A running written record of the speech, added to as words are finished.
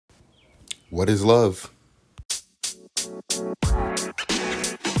What is love?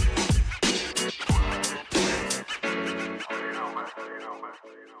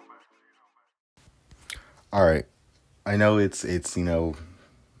 All right. I know it's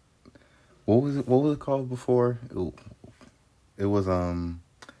what was it called before? It was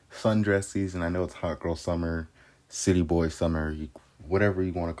sundress season. I know it's hot girl summer, city boy summer, whatever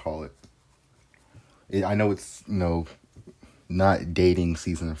you want to call it. I know it's not dating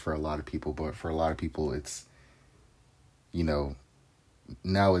season for a lot of people, but for a lot of people it's you know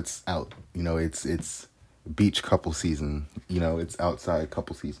now it's out. It's beach couple season. It's outside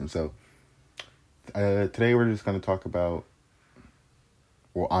couple season. So today we're just going to talk about,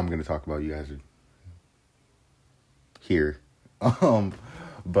 well, I'm going to talk about, you guys are here.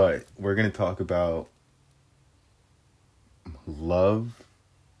 But we're going to talk about love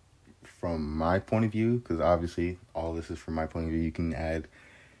from my point of view, because obviously all this is from my point of view. You can add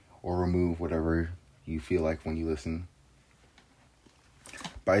or remove whatever you feel like when you listen.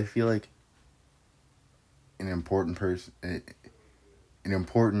 But I feel like an important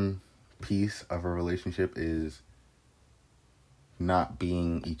piece of a relationship is not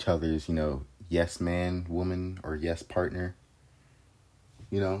being each other's, yes man, woman, or yes partner.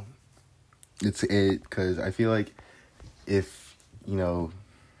 Because I feel like if, you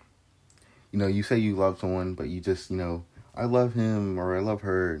say you love someone, but you just, I love him or I love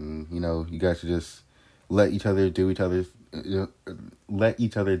her, and, you guys should just let each other do their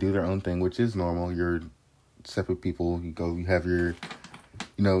own thing, which is normal. You're separate people. You have your,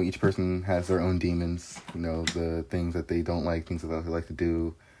 each person has their own demons, the things that they don't like, things that they like to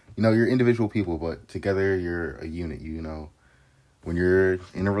do. You're individual people, but together you're a unit, When you're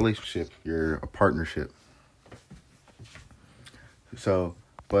in a relationship, you're a partnership. So,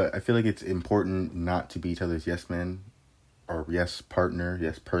 but I feel like it's important not to be each other's yes man or yes partner,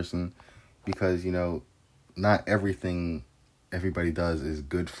 yes person, because, not everything everybody does is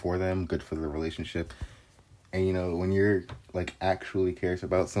good for them, good for the relationship. And, when you're, like, actually cares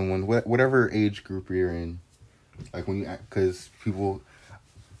about someone, whatever age group you're in, like, because people,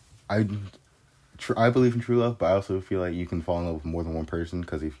 I believe in true love, but I also feel like you can fall in love with more than one person,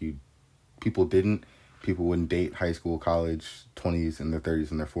 because if people wouldn't date high school, college, 20s, and their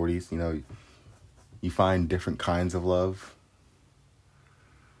 30s and their 40s. You find different kinds of love.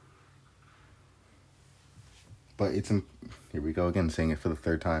 But here we go again, saying it for the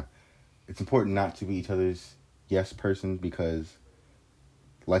third time. It's important not to be each other's yes person, because,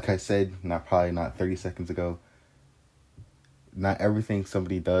 like I said, not 30 seconds ago, not everything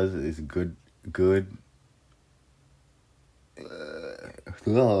somebody does is good. Good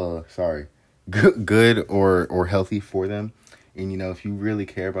or healthy for them. And, if you really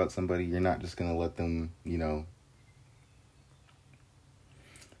care about somebody, you're not just going to let them,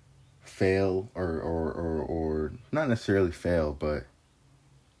 fail or not necessarily fail, but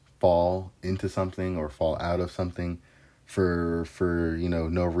fall into something or fall out of something for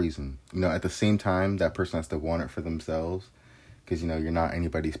no reason. At the same time, that person has to want it for themselves, because, you're not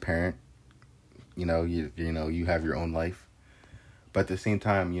anybody's parent. You have your own life. But at the same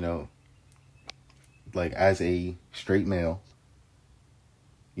time, like, as a straight male,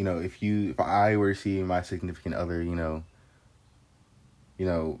 if I were to see my significant other,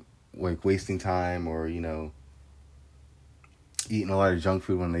 like, wasting time or, eating a lot of junk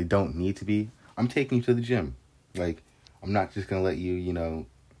food when they don't need to be, I'm taking you to the gym. Like, I'm not just going to let you,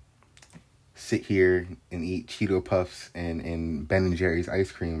 sit here and eat Cheeto Puffs and Ben & Jerry's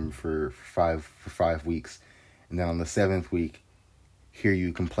ice cream for 5 weeks. And then on the 7th week, hear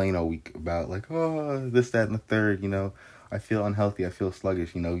you complain all week about, like, oh, this, that, and the third, I feel unhealthy, I feel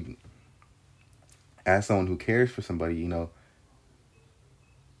sluggish, As someone who cares for somebody,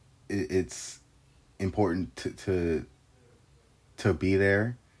 it's important to be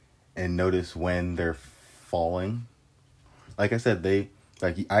there and notice when they're falling. Like I said,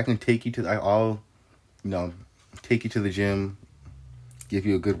 I can take you I'll, take you to the gym, give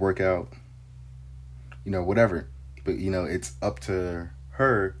you a good workout, whatever. But, it's up to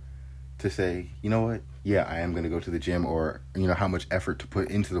her to say, you know what? Yeah, I am going to go to the gym, or, how much effort to put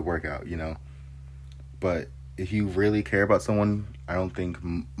into the workout, But if you really care about someone, I don't think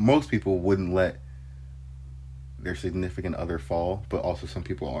most people wouldn't let their significant other fall, but also some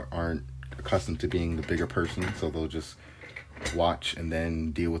people aren't accustomed to being the bigger person, so they'll just watch and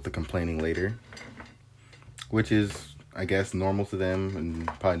then deal with the complaining later, which is, I guess, normal to them and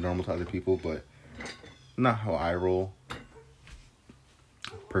probably normal to other people, but not how I roll,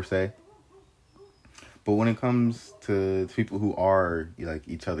 per se. But when it comes to people who are, like,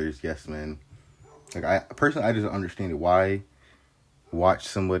 each other's yes men, like, I just don't understand it. Why watch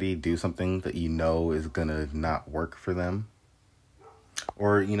somebody do something that you know is gonna not work for them,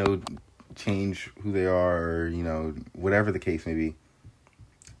 or change who they are, or whatever the case may be,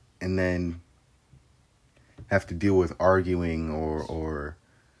 and then have to deal with arguing or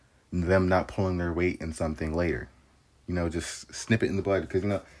them not pulling their weight in something later. Just snip it in the bud, because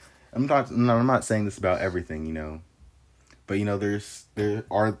I'm not saying this about everything, but there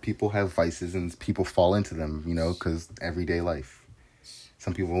are people have vices and people fall into them, because everyday life.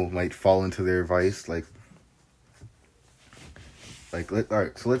 Some people might fall into their vice, all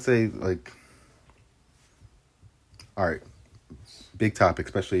right. So let's say, all right, big topic,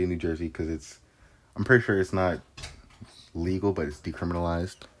 especially in New Jersey, because I'm pretty sure it's not legal, but it's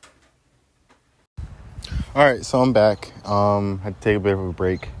decriminalized. All right, so I'm back. Had to take a bit of a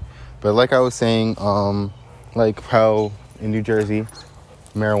break, but like I was saying, like how in New Jersey,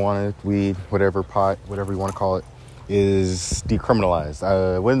 marijuana, weed, whatever, pot, whatever you want to call it, is decriminalized.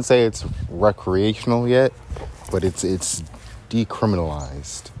 I wouldn't say it's recreational yet, but it's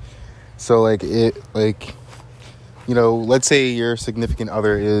decriminalized. So let's say your significant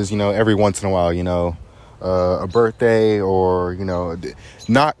other is, every once in a while, a birthday, or,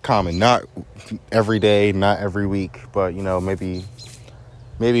 not common, not every day, not every week, but, maybe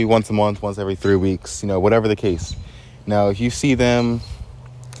once a month, once every 3 weeks, whatever the case. Now, if you see them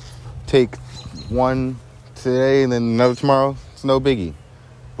take one today and then another tomorrow, it's no biggie.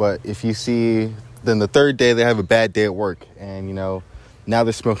 But if you see, then the third day they have a bad day at work, and, now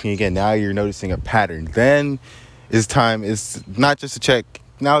they're smoking again. Now you're noticing a pattern. Then it's not just to check.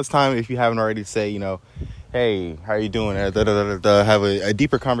 Now it's time, if you haven't already, to say, hey, how are you doing? Have a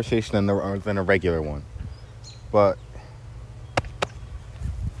deeper conversation than a regular one. But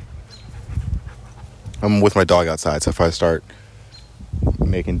I'm with my dog outside, so if I start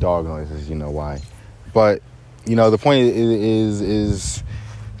making dog noises, you know why. But, the point is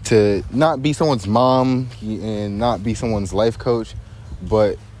to not be someone's mom and not be someone's life coach,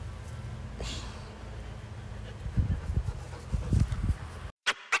 but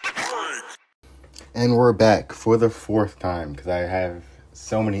and we're back for the fourth time, because I have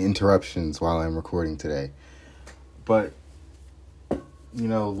so many interruptions while I'm recording today. But,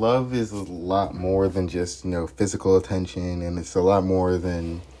 love is a lot more than just, physical attention, and it's a lot more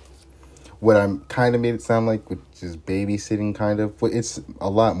than what I'm kind of made it sound like, which is babysitting, kind of. But it's a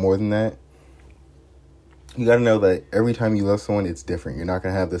lot more than that. You got to know that every time you love someone, it's different. You're not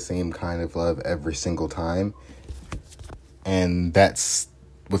going to have the same kind of love every single time. And that's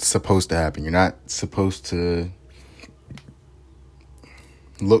what's supposed to happen. You're not supposed to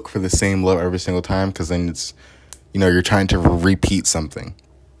look for the same love every single time, because then it's, you're trying to repeat something.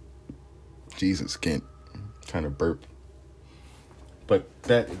 Jesus, can't trying to burp. But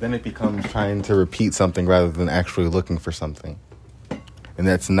then it becomes trying to repeat something rather than actually looking for something. And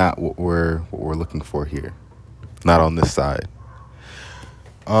that's not what we're looking for here. Not on this side.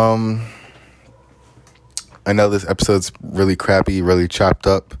 I know this episode's really crappy, really chopped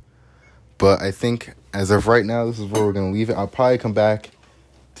up, but I think as of right now, this is where we're going to leave it. I'll probably come back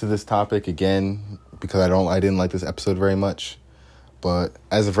to this topic again, because I didn't like this episode very much. But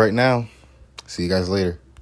as of right now, see you guys later.